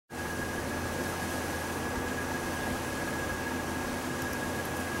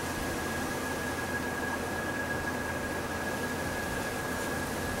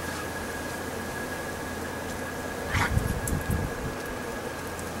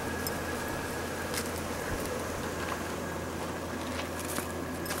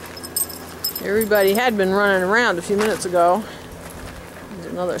Everybody had been running around a few minutes ago.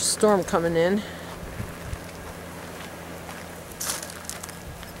 There's another storm coming in.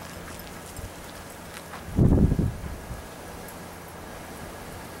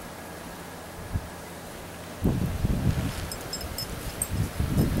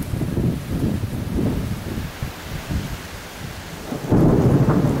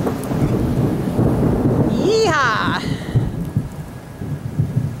 Yeehaw!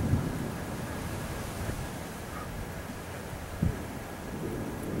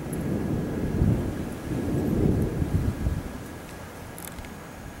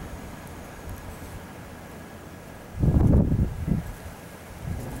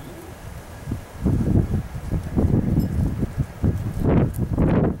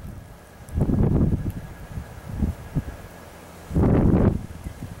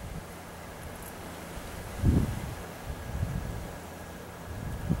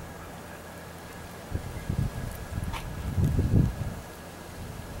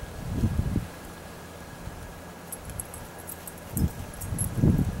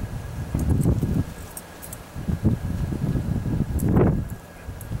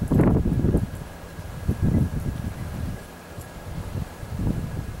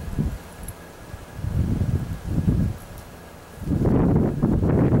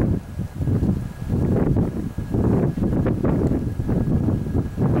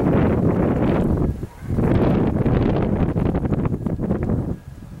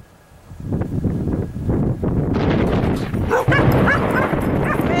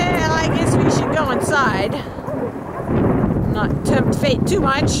 Inside. Not tempt fate too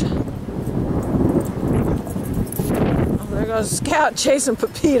much. Oh, there goes Scout chasing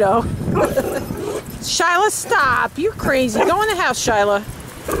Pepito. Shyla, stop. You're crazy. Go in the house, Shyla.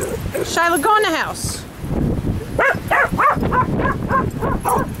 Shyla, go in the house.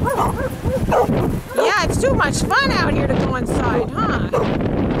 Yeah, it's too much fun out here to go inside, huh?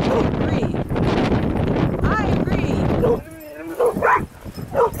 I agree.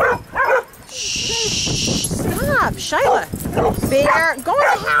 Shh, stop, Shyla. Bear, go in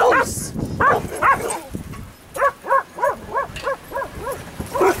the house.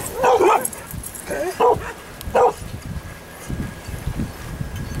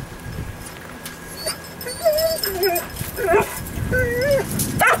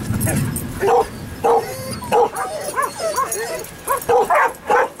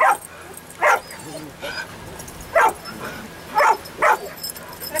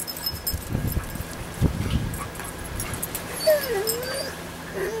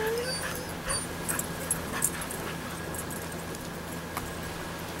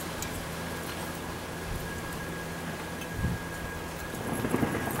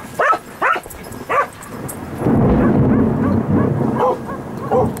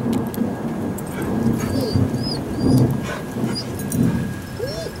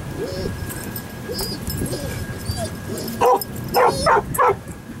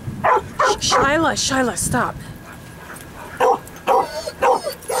 Shyla, stop.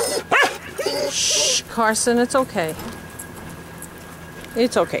 Shh, Carson, it's okay.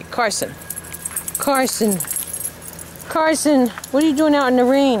 It's okay, Carson. Carson, what are you doing out in the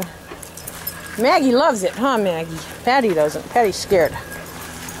rain? Maggie loves it, huh, Maggie? Patty doesn't. Patty's scared.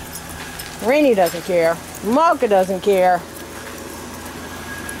 Rainy doesn't care. Mocha doesn't care.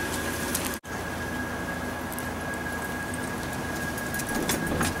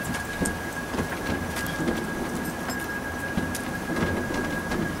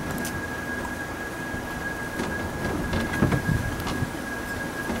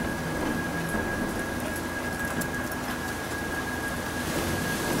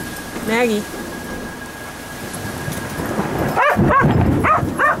 Maggie.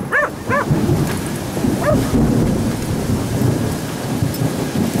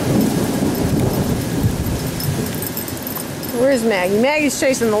 Where's Maggie? Maggie's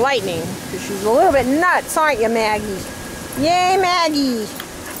chasing the lightning because she's a little bit nuts, aren't you, Maggie? Yay, Maggie!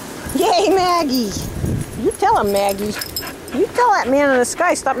 Yay, Maggie! You tell him, Maggie. You tell that man in the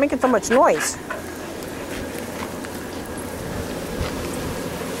sky, stop making so much noise.